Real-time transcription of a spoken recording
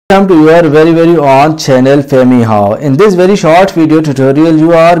Welcome to your very own channel Fehmi How. In this very short video tutorial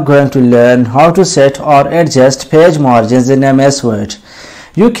you are going to learn how to set or adjust page margins in MS Word.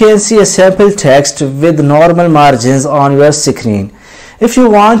 You can see a sample text with normal margins on your screen. If you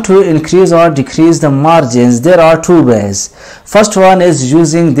want to increase or decrease the margins, there are two ways. First one is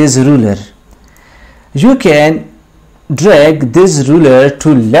using this ruler. You can drag this ruler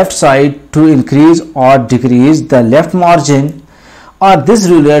to left side to increase or decrease the left margin, or this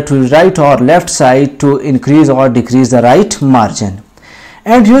ruler to right or left side to increase or decrease the right margin.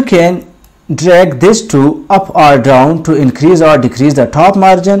 And you can drag this to up or down to increase or decrease the top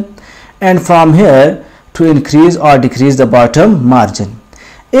margin, and from here to increase or decrease the bottom margin.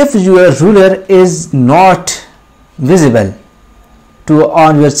 If your ruler is not visible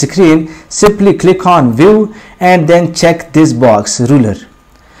on your screen, simply click on view and then check this box ruler.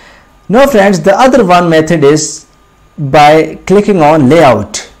 Now friends, the other one method is by clicking on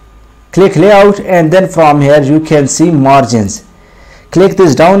layout. Click layout and then from here you can see margins. Click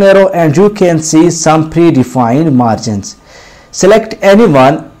this down arrow and you can see some predefined margins. Select any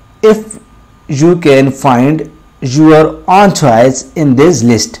one if you can find your own choice in this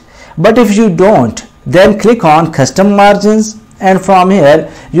list, but if you don't, then click on custom margins and from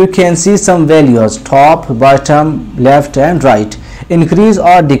here you can see some values: top, bottom, left and right. Increase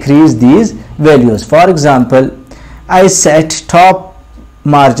or decrease these values. For example, I set top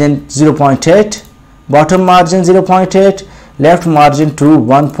margin 0.8, bottom margin 0.8, left margin to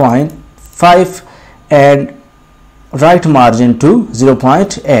 1.5 and right margin to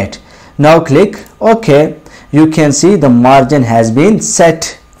 0.8. Now click OK. You can see the margin has been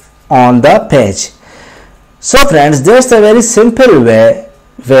set on the page. So friends, there's a very simple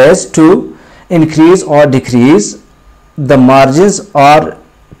ways to increase or decrease the margins or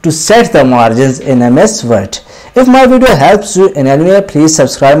to set the margins in MS Word. If my video helps you in any way, please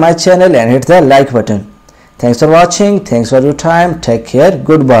subscribe my channel and hit the like button. Thanks for watching. Thanks for your time. Take care.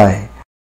 Goodbye.